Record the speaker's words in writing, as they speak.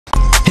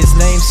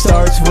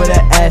starts with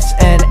a S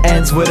and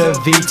ends with a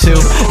V2.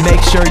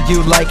 Make sure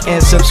you like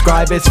and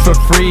subscribe, it's for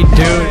free,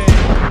 dude.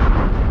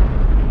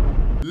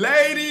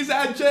 Ladies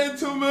and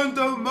gentlemen,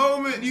 the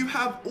moment you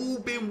have all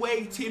been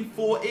waiting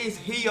for is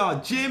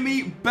here.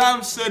 Jimmy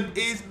BAMSON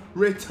is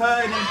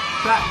returning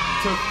back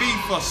to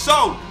FIFA.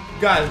 So,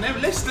 guys,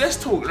 let's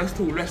talk.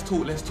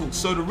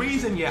 So the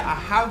reason, I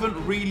haven't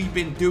really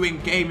been doing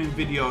gaming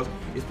videos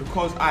is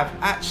because I've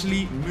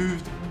actually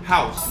moved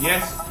house.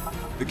 Yes,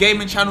 the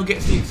gaming channel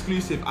gets the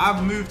exclusive.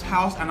 I've moved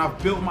house and I've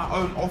built my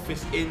own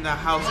office in the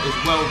house as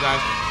well,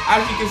 guys.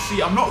 As you can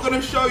see, I'm not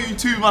gonna show you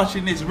too much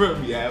in this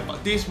room,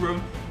 but this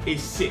room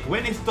is sick.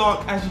 When it's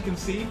dark, as you can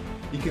see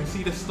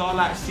the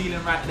starlight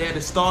ceiling right there.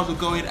 The stars are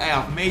going. Hey,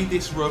 I've made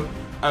this room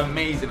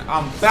amazing.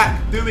 I'm back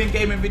doing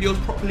gaming videos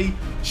properly,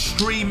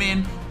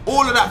 streaming,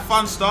 all of that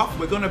fun stuff.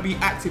 We're gonna be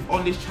active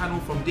on this channel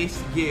from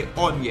this year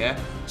on,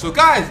 So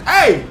guys,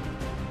 hey,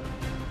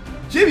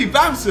 Jimmy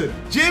BAMSON,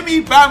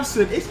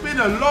 it's been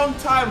a long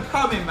time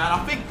coming, man.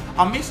 I think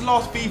I missed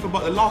last FIFA,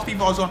 but the last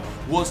FIFA I was on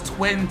was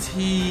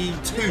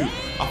 22,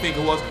 I think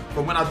it was,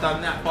 from when I've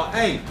done that. But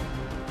hey,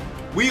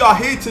 we are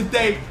here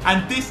today,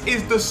 and this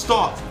is the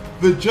start,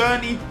 the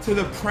journey to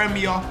the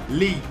Premier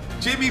League.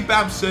 Jimmy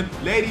BAMSON,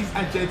 ladies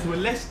and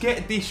gentlemen, let's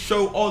get this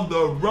show on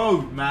the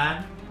road,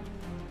 man.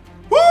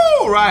 Woo!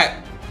 Right,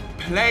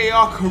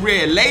 player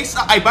career.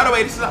 Hey, by the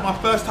way, this is like my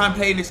first time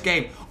playing this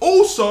game.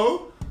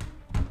 Also,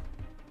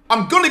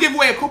 I'm gonna give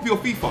away a copy of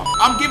FIFA.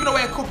 I'm giving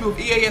away a copy of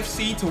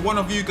EAFC to one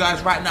of you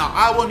guys right now.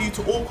 I want you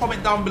to all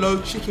comment down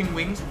below chicken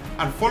wings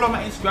and follow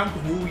my Instagram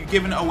because we'll be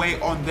giving it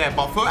away on there.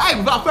 But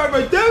without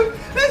further ado,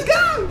 let's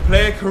go!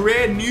 Player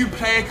career, new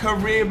player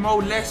career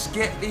mode. Let's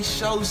get this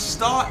show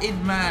started,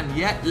 man.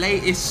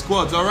 Latest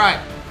squads. All right,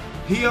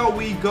 here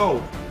we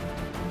go.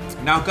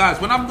 Now,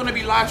 guys, when I'm gonna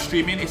be live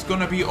streaming, it's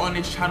gonna be on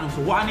this channel.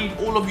 So what I need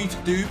all of you to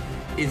do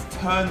is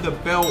turn the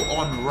bell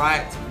on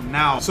right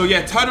now. So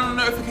turn on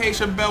the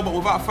notification bell. But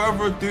without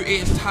further ado, it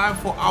is time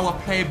for our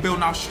player build.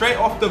 Now, straight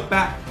off the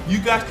bat, you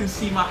guys can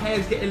see my hair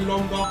is getting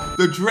longer,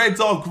 the dreads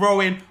are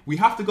growing. We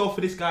have to go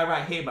for this guy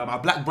right here, man, my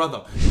black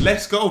brother.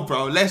 Let's go,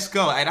 bro, let's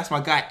go. Hey, that's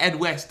my guy, Ed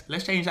West.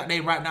 Let's change that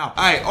name right now.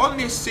 All right, on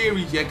this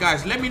series,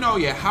 guys, let me know,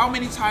 how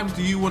many times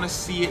do you want to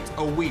see it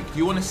a week? Do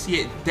you want to see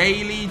it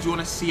daily? Do you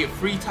want to see it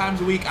 3 times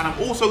a week? And I'm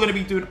also going to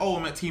be doing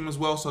Ultimate Team as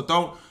well, so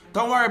don't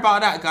worry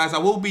about that, guys. I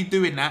will be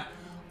doing that.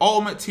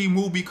 Ultimate Team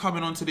will be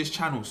coming onto this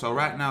channel. So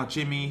right now,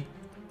 Jimmy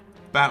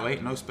Bam,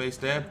 wait, no space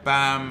there.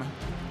 BAMSON,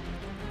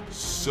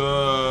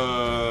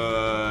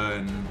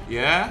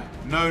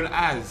 known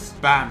as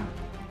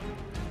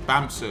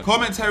BAMSON.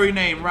 Commentary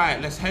name, right?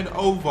 Let's head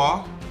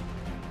over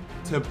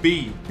to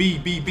B.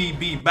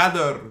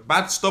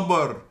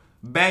 Badstubber,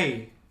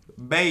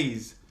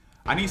 Bays.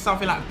 I need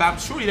something like Bam.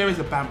 Surely there is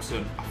a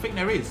BAMSON. I think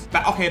there is.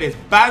 Okay, there's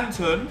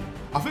Banton.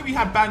 I think we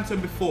had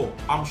Banton before.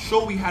 I'm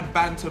sure we had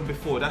Banton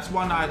before. That's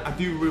one I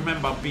do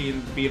remember being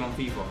on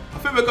FIFA. I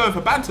think we're going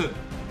for Banton.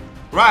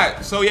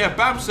 Right, so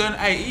BAMSON.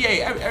 Hey,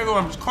 EA,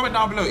 everyone, just comment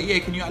down below. EA,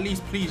 can you at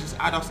least please just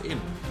add us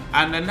in?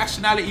 And the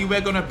nationality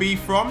we're gonna be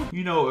from,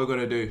 you know what we're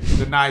gonna do.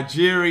 The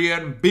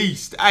Nigerian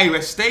beast. Hey,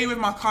 we're staying with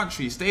my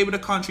country. Stay with the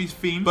country's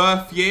theme.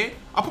 Birth year.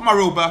 I'll put my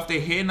real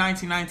birthday here,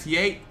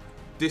 1998.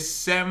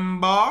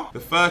 December the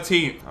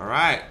 13th. All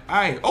right.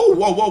 Hey. Oh,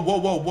 whoa.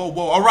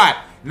 All right.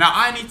 Now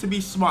I need to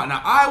be smart.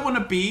 Now I want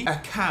to be a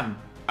cam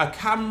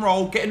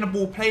roll, getting the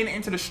ball, playing it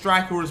into the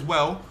striker as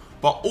well.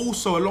 But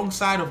also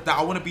alongside of that,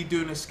 I want to be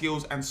doing the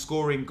skills and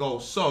scoring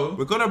goals. So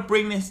we're gonna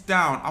bring this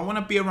down. I want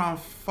to be around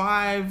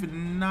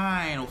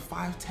 5'9" or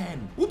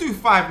 5'10". We'll do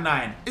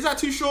 5'9". Is that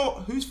too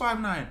short? Who's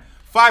 5'9"?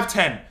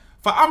 5'10".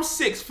 But I'm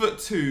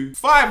 6'2".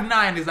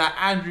 5'9" is like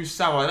Andrew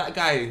Sauer. That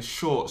guy is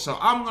short. So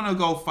I'm gonna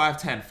go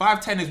 5'10".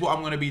 5'10" is what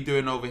I'm gonna be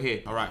doing over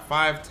here. All right,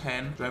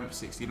 5'10", strength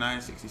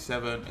 69,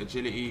 67,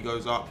 agility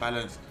goes up,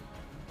 balance.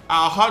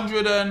 At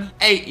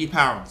 180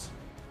 pounds.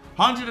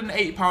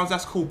 180 pounds,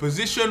 that's cool.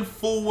 Position,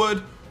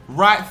 forward,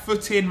 right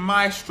footing,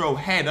 maestro,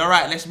 head. All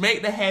right, let's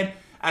make the head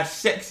as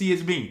sexy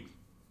as me.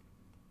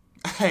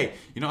 Hey,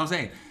 you know what I'm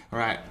saying? All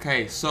right,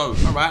 okay, so,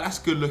 all right, that's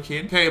good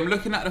looking. Okay, I'm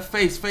looking at the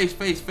face.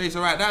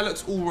 All right, that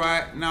looks all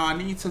right. Now I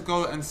need to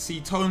go and see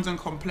tones and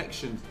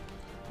complexions.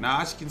 Now,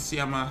 as you can see,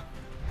 I'm a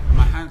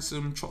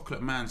handsome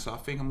chocolate man, so I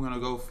think I'm gonna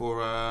go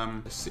for,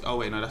 oh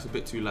wait, no, that's a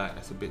bit too light.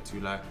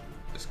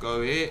 Let's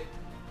go here.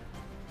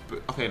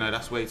 Okay, no,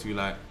 that's way too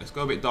light. Let's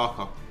go a bit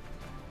darker.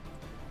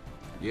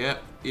 Yeah.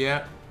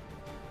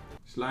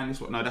 Just line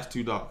this one. No, that's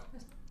too dark.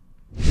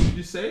 What did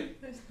you say?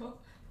 That's not.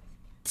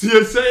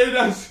 You're saying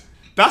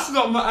that's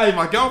not my... Hey,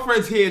 my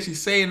girlfriend's here.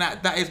 She's saying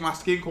that is my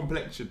skin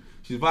complexion.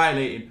 She's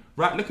violating.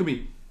 Right, look at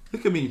me.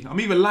 I'm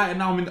even lighter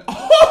now. I'm in the...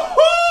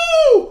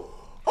 Oh,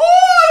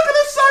 look at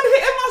the sun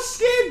hitting my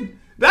skin.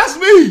 That's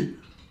me.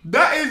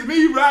 That is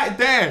me right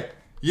there.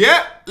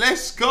 Yep,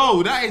 let's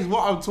go. That is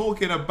what I'm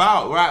talking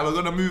about. Right, we're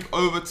going to move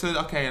over to...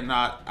 Okay,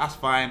 nah, that's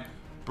fine.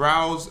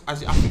 Brows. I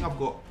think I've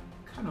got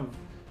kind of,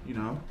 you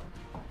know,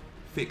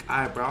 thick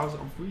eyebrows.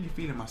 I'm really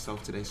feeling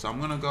myself today. So I'm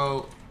going to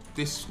go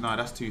this. No,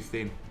 that's too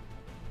thin.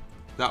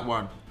 That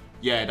one.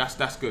 Yeah,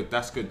 that's good.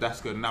 That's good.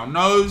 That's good. Now,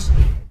 nose.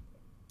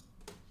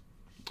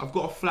 I've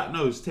got a flat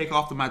nose. Take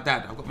after my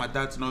dad. I've got my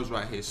dad's nose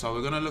right here. So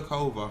we're going to look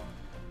over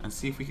and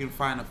see if we can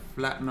find a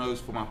flat nose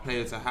for my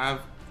player to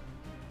have.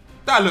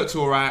 That looks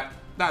all right.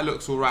 That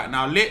looks all right.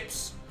 Now,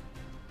 lips.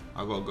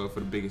 I've got to go for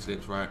the biggest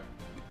lips, right?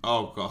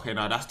 Oh, God. Okay,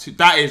 now that's too...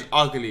 That is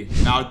ugly.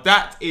 Now,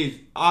 that is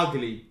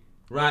ugly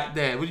right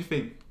there. What do you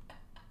think?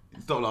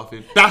 Stop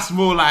laughing. That's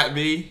more like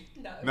me.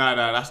 No,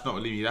 that's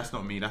not me. That's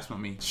not me. That's not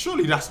me.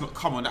 Surely that's not...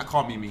 Come on, that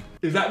can't be me.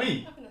 Is that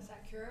me? I think that's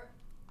accurate.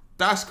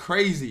 That's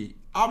crazy.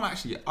 I'm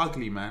actually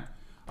ugly, man.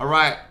 All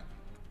right.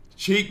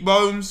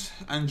 Cheekbones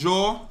and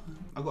jaw.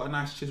 I've got a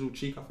nice chiseled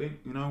cheek, I think.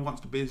 You know,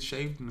 once the beard's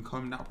shaved and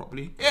combed out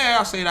properly. Yeah,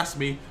 I'll say that's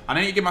me. And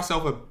I need to give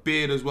myself a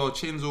beard as well.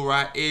 Chin's all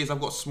right. Ears, I've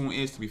got small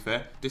ears, to be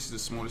fair. This is the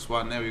smallest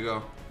one. There we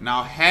go.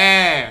 Now,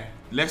 hair.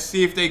 Let's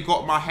see if they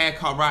got my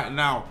haircut right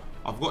now.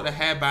 I've got the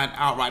hairband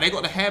out, right? They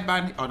got the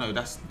hairband. Oh, no,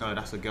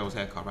 that's a girl's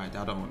haircut right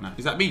there. I don't want that.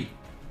 Is that me?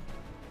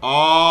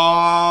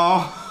 Oh,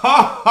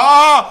 ha,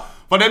 ha.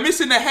 But they're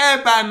missing the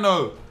hairband,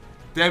 though.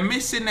 They're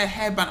missing the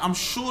hairband. I'm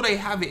sure they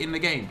have it in the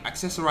game.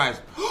 Accessorize.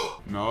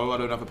 No, I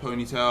don't have a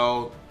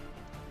ponytail.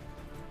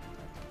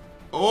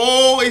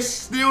 Oh, it's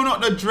still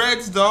not the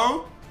dreads,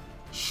 though.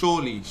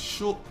 Surely.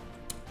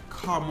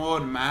 Come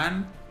on,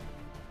 man.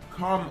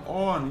 Come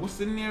on. What's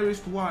the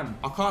nearest one?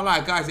 I can't lie,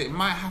 guys. It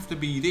might have to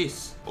be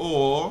this.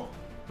 Or...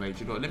 Wait,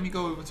 you know what? Let me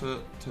go over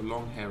to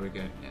long hair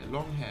again. Yeah,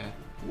 long hair.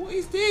 What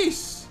is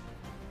this?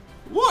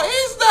 What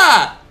is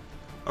that?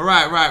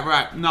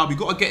 Right. Now, we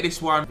got to get this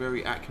one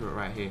very accurate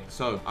right here.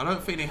 So, I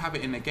don't think they have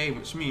it in the game,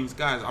 which means,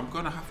 guys, I'm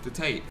going to have to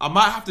take... I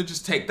might have to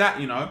just take that,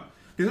 you know.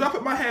 Because if I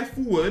put my hair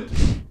forward...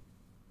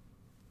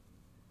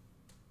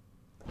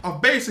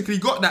 I've basically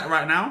got that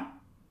right now.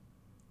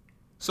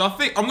 So, I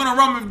think I'm going to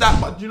run with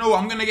that. But you know what?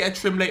 I'm going to get a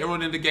trim later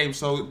on in the game.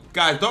 So,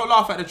 guys, don't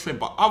laugh at the trim.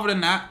 But other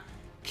than that,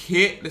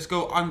 kit, let's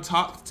go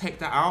untucked. Take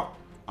that out.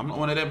 I'm not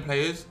one of them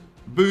players.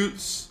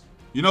 Boots...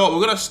 You know what?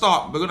 We're gonna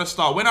start.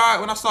 When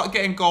I start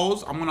getting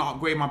goals, I'm gonna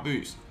upgrade my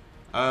boots.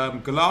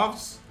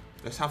 Gloves.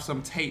 Let's have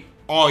some tape.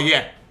 Oh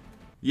yeah.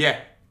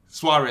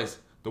 Suarez.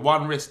 The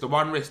one wrist.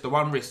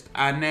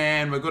 And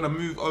then we're gonna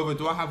move over.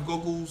 Do I have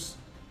goggles?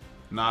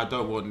 Nah, I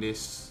don't want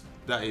this.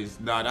 That's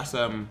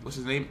what's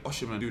his name?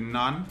 Osherman. Do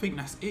none. I think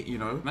that's it. You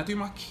know. Can I do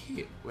my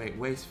kit? Wait,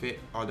 waist fit.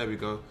 Oh, there we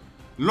go.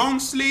 Long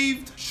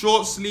sleeved,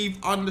 short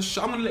sleeved,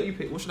 undershirt. I'm gonna let you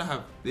pick. What should I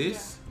have?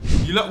 This.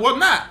 Yeah. You want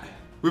that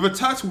with a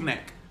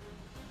turtleneck?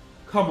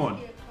 Come on.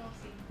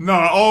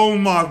 No, oh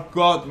my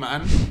God,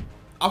 man.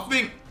 I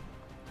think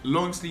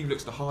long sleeve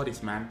looks the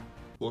hardest, man.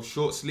 Or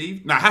short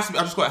sleeve. Nah, it has to be,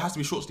 it has to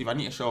be short sleeve. I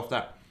need to show off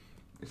that.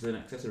 It's an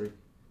accessory. It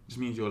just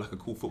means you're like a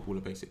cool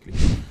footballer, basically.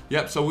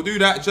 Yep, so we'll do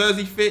that.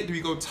 Jersey fit. Do we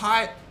go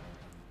tight?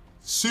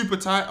 Super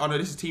tight. Oh no,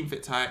 this is team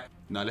fit tight.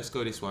 No, let's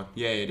go this one.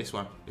 Yeah, this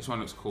one. This one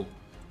looks cool.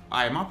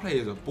 Alright, my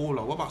player's a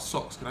baller. What about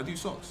socks? Can I do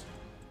socks?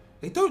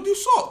 They don't do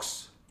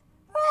socks.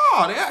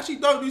 Oh, they actually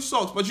don't do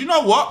socks. But you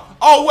know what?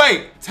 Oh,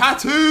 wait.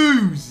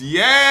 Tattoos.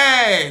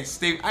 Yes.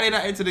 They've added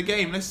that into the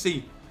game. Let's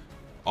see.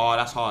 Oh,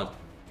 that's hard.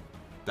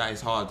 That is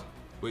hard.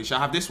 Wait, should I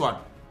have this one?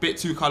 Bit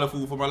too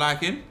colourful for my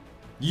liking.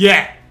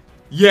 Yeah.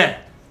 That's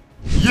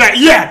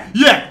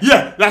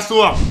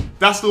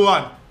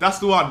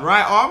the one.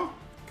 Right arm.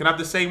 Can I have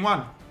the same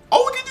one?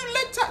 Oh, we can do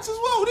leg tats as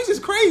well. This is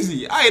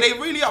crazy. Hey, they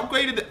really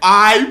upgraded the...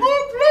 I'm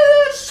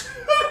obsessed.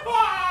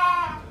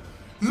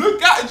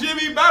 Look at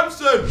Jimmy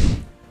BAMSON.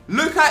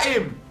 Look at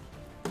him.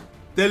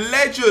 The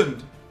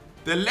legend.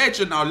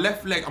 Now,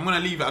 left leg. I'm going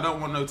to leave it. I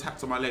don't want no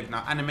tats on my leg.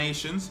 Now,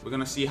 animations. We're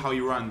going to see how he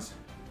runs.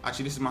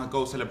 Actually, this is my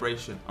goal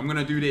celebration. I'm going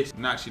to do this.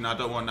 No, actually, no, I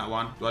don't want that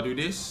one. Do I do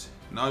this?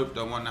 No,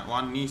 don't want that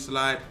one. Knee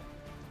slide.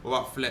 What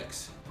about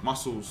flex?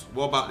 Muscles.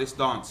 What about this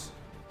dance?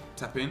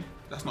 Tap in.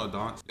 That's not a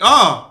dance.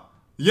 Ah!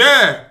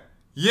 Yeah!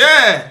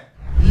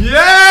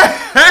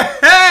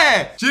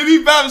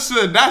 Jimmy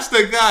BAMSON. That's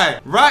the guy.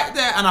 Right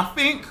there. And I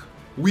think...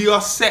 we are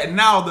set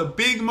now. The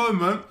big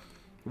moment.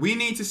 We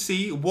need to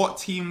see what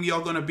team we are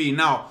going to be.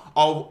 Now,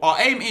 our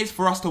aim is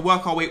for us to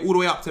work our way all the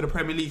way up to the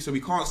Premier League. So we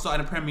can't start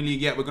in the Premier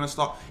League yet. We're going to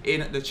start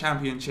in the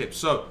Championship.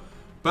 So,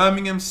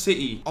 Birmingham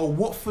City. Oh,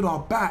 Watford are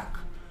back.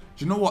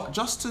 Do you know what?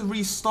 Just to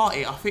restart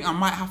it, I think I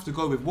might have to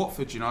go with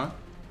Watford, you know.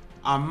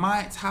 I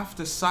might have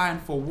to sign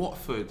for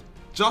Watford.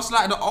 Just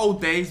like the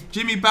old days,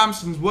 Jimmy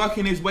BAMSON's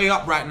working his way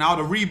up right now.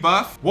 The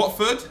rebirth.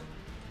 Watford.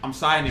 I'm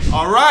signing.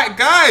 All right,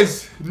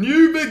 guys.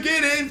 New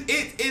beginnings.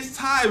 It is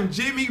time.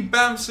 Jimmy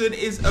BAMSON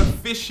is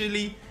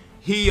officially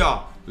here.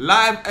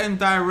 Live and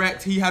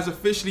direct. He has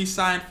officially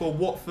signed for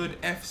Watford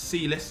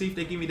FC. Let's see if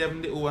they give me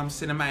them little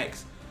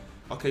cinematics.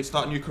 Okay,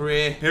 start new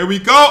career. Here we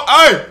go.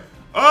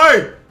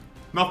 Hey.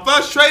 My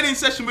first training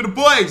session with the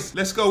boys.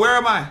 Let's go. Where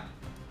am I?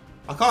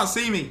 I can't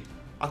see me.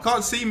 I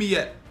can't see me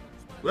yet.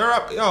 Where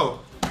up?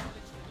 Yo.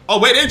 Oh,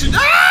 wait. It's me.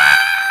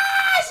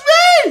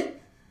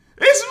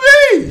 It's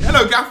me.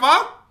 Hello,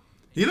 Gaffer.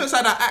 He looks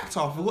like that actor.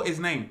 I forgot his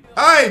name.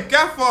 Hey,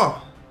 Gaffer.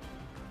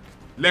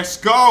 Let's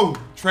go.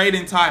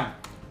 Trading time.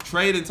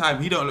 Trading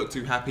time. He don't look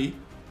too happy.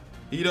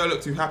 He don't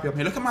look too happy up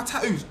here. Look at my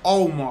tattoos.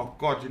 Oh, my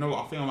God. You know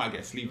what? I think I might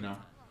get a sleeve now.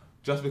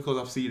 just because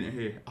I've seen it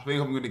here. I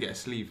think I'm going to get a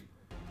sleeve.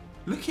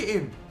 Look at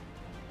him.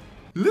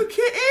 Look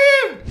at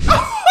him.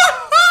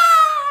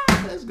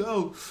 Let's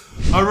go.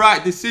 All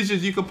right,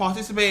 decisions. You can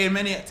participate in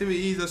many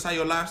activities that say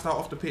your lifestyle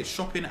off the pitch,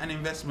 shopping and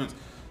investments.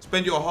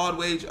 Spend your hard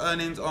wage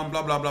earnings on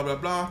blah, blah, blah, blah,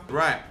 blah.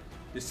 Right.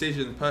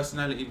 Decisions,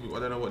 personality, I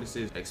don't know what this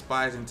is.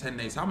 Expires in 10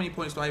 days. How many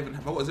points do I even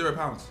have? I've got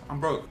 £0. I'm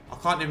broke. I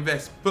can't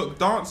invest. Book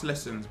dance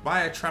lessons.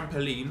 Buy a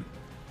trampoline.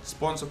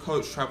 Sponsor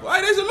coach travel.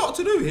 Hey, there's a lot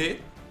to do here.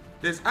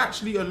 There's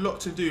actually a lot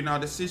to do. Now,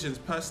 decisions,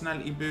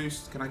 personality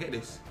boost. Can I get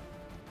this?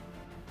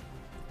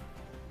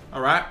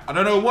 All right. I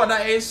don't know what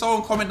that is.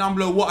 Someone comment down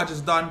below what I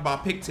just done, but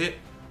I picked it.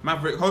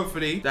 Maverick,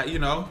 hopefully that, you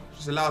know,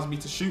 just allows me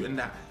to shoot in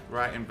that.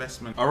 Right,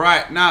 investment. All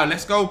right, now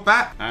let's go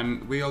back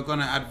and we are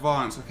gonna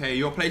advance. Okay,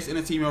 you're placed in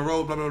a team, your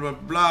role, blah, blah, blah,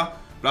 blah,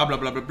 blah, blah,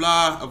 blah, blah,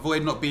 blah.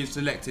 Avoid not being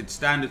selected,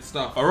 standard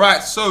stuff. All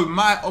right, so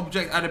my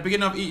object at the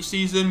beginning of each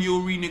season,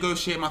 you'll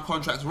renegotiate my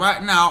contracts.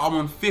 Right now, I'm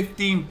on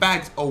 15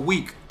 bags a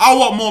week. I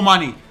want more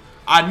money.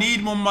 I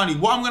need more money.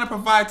 What I'm gonna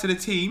provide to the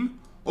team,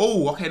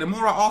 oh, okay, the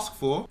more I ask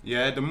for,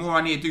 yeah, the more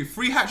I need to do.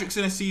 3 hat-tricks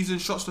in a season,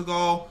 shots to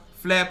goal,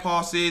 flare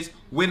passes,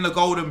 win the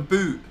golden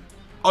boot.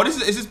 Oh, is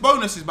this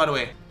bonuses, by the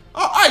way?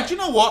 Oh, hey, do you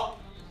know what?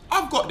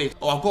 I've got this.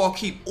 Oh, I've got to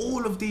keep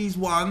all of these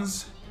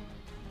ones.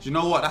 Do you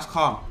know what? That's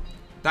calm.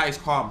 That is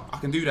calm. I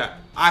can do that.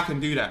 I can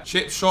do that.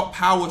 Chip shot,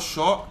 power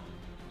shot.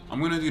 I'm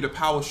going to do the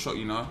power shot,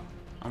 you know.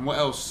 And what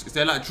else? Is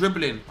there like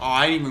dribbling? Oh,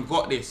 I ain't even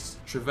got this.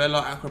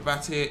 Trivela,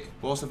 acrobatic.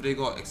 What else have they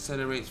got?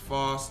 Accelerates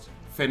fast.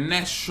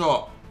 Finesse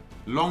shot.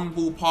 Long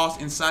ball pass,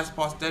 incisive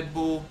pass, dead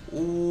ball.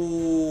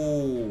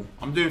 Ooh,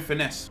 I'm doing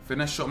finesse.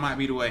 Finesse shot might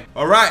be the way.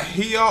 All right,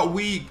 here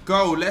we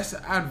go. Let's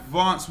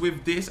advance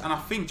with this. And I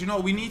think, do you know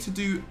what? We need to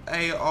do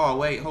a... Oh,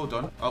 wait, hold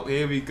on. Oh,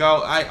 here we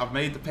go. I've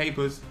made the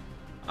papers.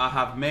 I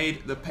have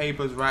made the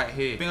papers right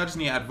here. I think I just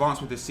need to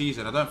advance with this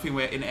season. I don't think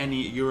we're in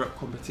any Europe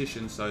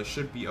competition, so it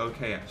should be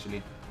okay,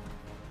 actually.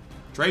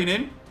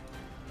 Training.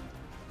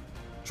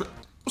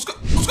 What's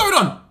going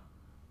on?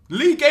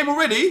 League game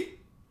already?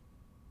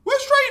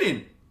 Where's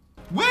training?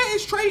 Where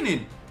is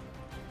training?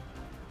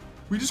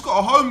 We just got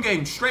a home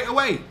game straight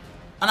away.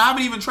 And I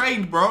haven't even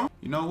trained, bro.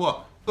 You know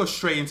what? Go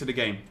straight into the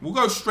game. We'll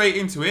go straight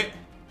into it.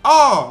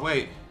 Oh,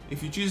 wait.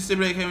 If you choose to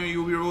simulate game,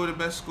 you'll be rewarded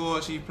best score.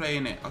 Actually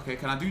playing it. Okay,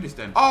 can I do this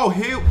then? Oh,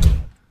 here.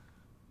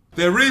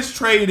 There is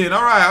training.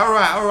 All right.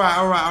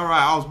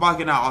 I was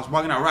bugging out.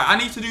 Right, I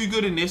need to do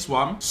good in this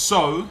one.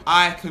 So,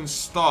 I can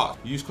start.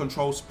 Use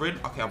control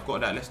sprint. Okay, I've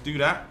got that. Let's do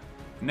that.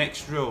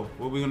 Next drill,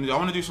 what are we gonna do? I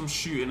want to do some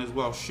shooting as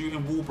well.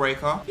 Shooting, wall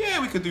breaker. Yeah,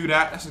 we could do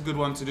that. That's a good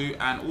one to do.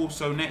 And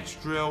also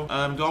next drill, do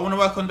I want to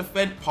work on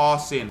defense?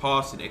 Passing,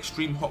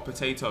 extreme hot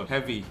potato,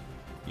 heavy.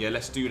 Yeah,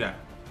 let's do that.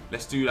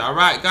 Let's do that. All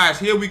right, guys,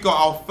 here we go.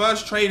 Our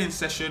first training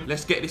session.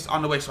 Let's get this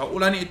underway. So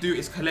all I need to do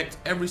is collect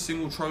every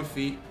single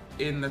trophy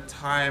in the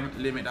time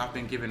limit that I've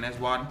been given. There's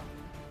 1.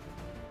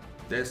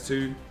 There's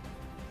 2,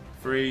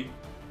 3.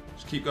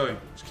 Just keep going.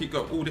 Just keep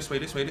going. All this way.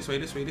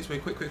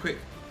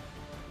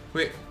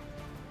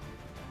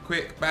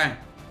 Quick, bang.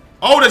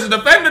 Oh, there's a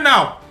defender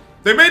now.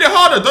 They made it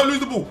harder. Don't lose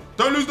the ball.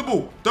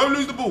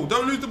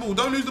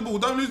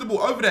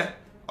 Over there.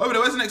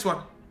 Where's the next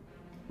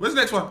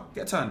one?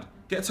 Get turned.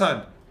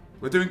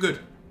 We're doing good.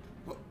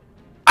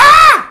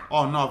 Ah!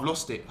 Oh, no, I've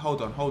lost it.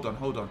 Hold on.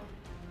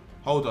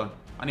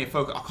 I need to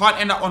focus. I can't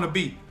end up on a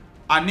B.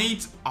 I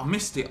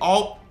missed it.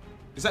 Oh,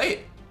 is that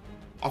it?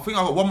 I think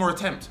I got one more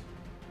attempt.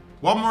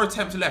 One more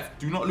attempt left.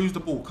 Do not lose the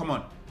ball. Come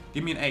on.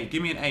 Give me an A.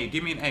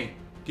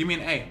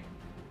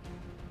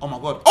 Oh my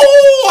god.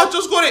 Oh, I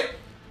just got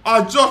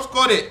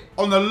it.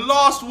 On the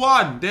last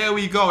one. There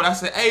we go.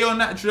 That's an A on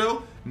that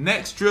drill.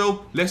 Next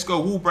drill, let's go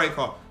wall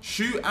breaker.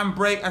 Shoot and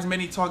break as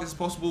many targets as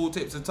possible.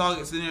 Tips the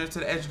targets nearest to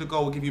the edge of the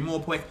goal will give you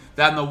more points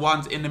than the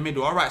ones in the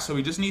middle. All right, so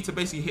we just need to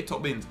basically hit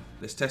top bins.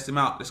 Let's test him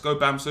out. Let's go,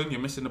 BAMSON. You're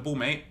missing the ball,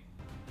 mate.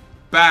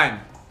 Bang.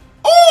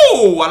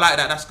 Oh, I like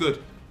that. That's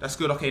good.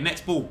 Okay,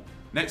 next ball.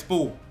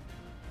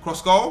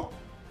 Cross goal.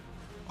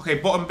 Okay,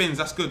 bottom bins.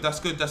 That's good.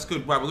 Right,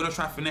 we're going to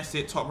try and finesse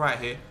it. Top right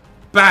here.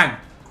 Bang!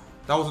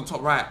 That wasn't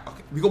top right.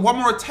 Okay, we got one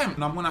more attempt.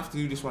 And I'm going to have to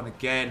do this one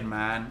again,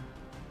 man.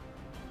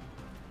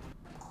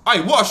 Hey,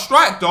 what a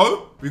strike,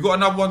 though. We got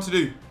another one to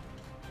do.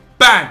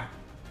 Bang!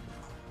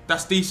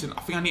 That's decent.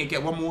 I think I need to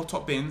get one more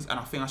top bins. And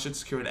I think I should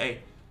secure an A.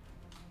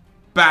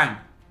 Bang!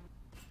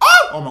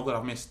 Oh my god,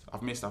 I've missed.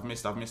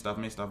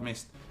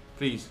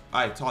 Please.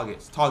 Alright,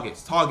 targets.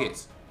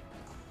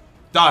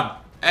 Done.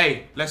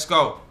 Hey, let's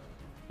go.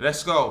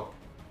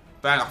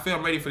 Bang, I think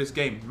I'm ready for this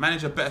game.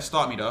 Manager better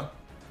start me, though.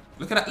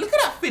 Look at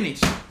that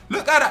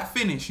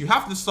finish. You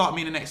have to start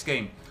me in the next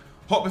game.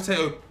 Hot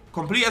potato.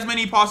 Complete as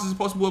many passes as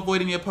possible,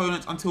 avoiding the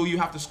opponents until you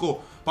have to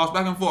score. Pass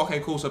back and forth. Okay,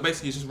 cool. So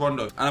basically, it's just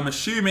rondo. And I'm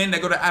assuming they're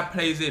going to add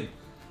plays in.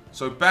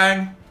 So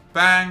bang.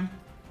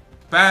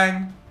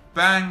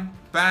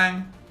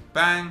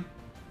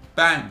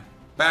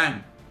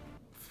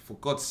 For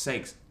God's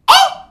sakes.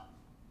 Oh!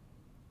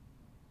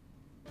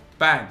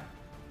 Bang.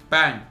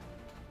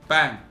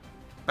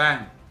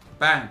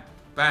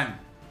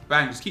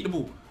 Just keep the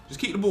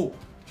ball.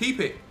 Keep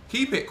it.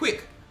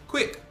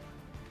 Quick.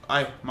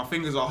 My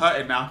fingers are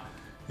hurting now.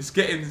 It's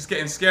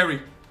getting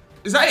scary.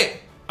 Is that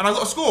it? And I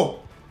got a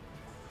score.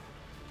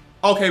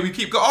 Okay, we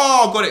keep going.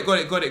 Oh, got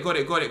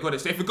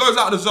it. So if it goes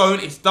out of the zone,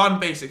 it's done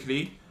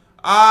basically.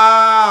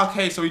 Ah,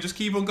 okay. So we just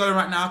keep on going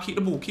right now. Keep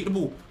the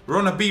ball. We're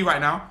on a B right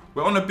now.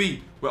 We're on a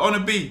B.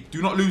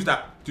 Do not lose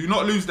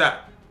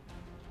that.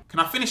 Can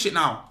I finish it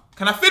now?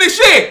 Can I finish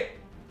it?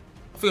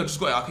 I think I just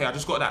got it. Okay, I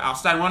just got that.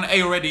 Outstanding. We're on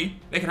A already.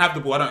 They can have the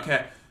ball. I don't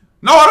care.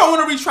 No, I don't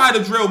want to retry the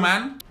drill,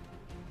 man.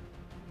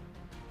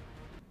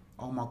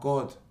 Oh my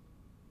God.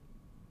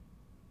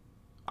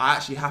 I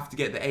actually have to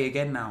get the A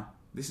again now.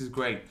 This is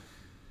great.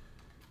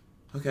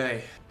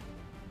 Okay.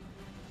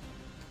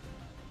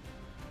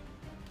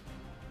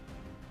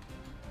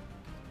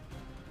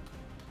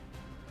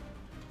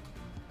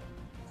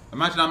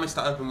 Imagine I missed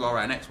that open goal.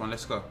 Right, next one.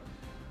 Let's go.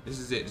 This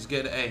is it. Just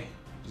get the A.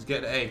 Just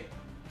get the A.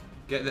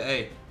 Get the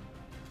A.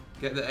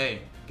 Get the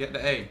A. Get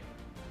the A.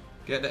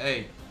 Get the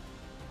A.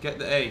 Get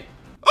the A.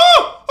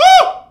 Oh!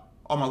 Oh!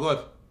 Oh my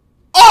God.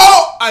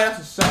 Oh! Aye,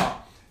 that's a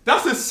setup.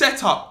 That's a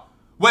setup.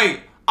 Wait,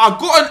 I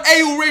got an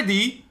A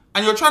already,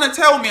 and you're trying to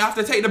tell me I have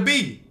to take the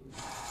B?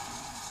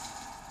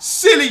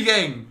 Silly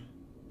game.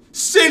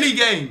 Silly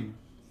game.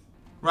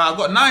 Right, I've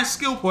got 9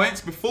 skill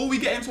points. Before we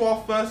get into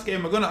our first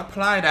game, we're going to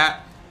apply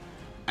that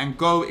and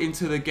go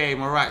into the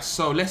game. Alright,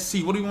 so let's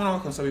see. What do we want to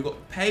work on? So we've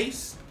got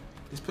pace.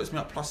 This puts me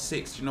up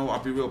 +6. You know what?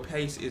 I'll be real.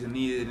 Pace is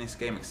needed in this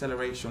game.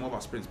 Acceleration. What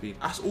about sprint speed?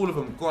 That's all of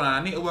them gone. And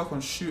I need to work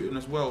on shooting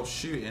as well.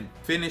 Shooting.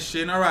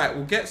 Finishing. Alright,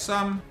 we'll get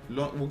some.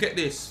 We'll get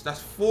this.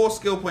 That's 4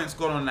 skill points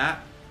gone on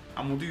that.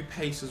 And we'll do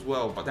pace as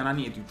well. But then I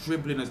need to do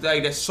dribbling as well.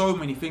 There's so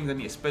many things I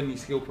need to spend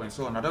these skill points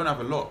on. I don't have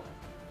a lot.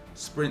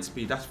 Sprint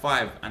speed. That's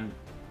 5. And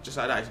just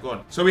like that, it's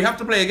gone. So we have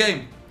to play a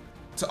game.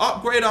 To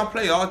upgrade our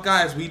player,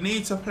 guys, we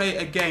need to play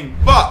a game.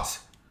 But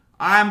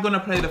I'm going to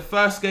play the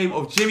first game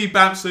of Jimmy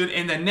BAMSON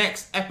in the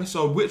next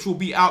episode, which will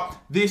be out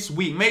this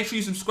week. Make sure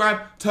you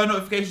subscribe, turn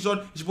notifications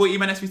on. It's your boy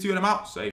Eman SV2 and I'm out. Safe.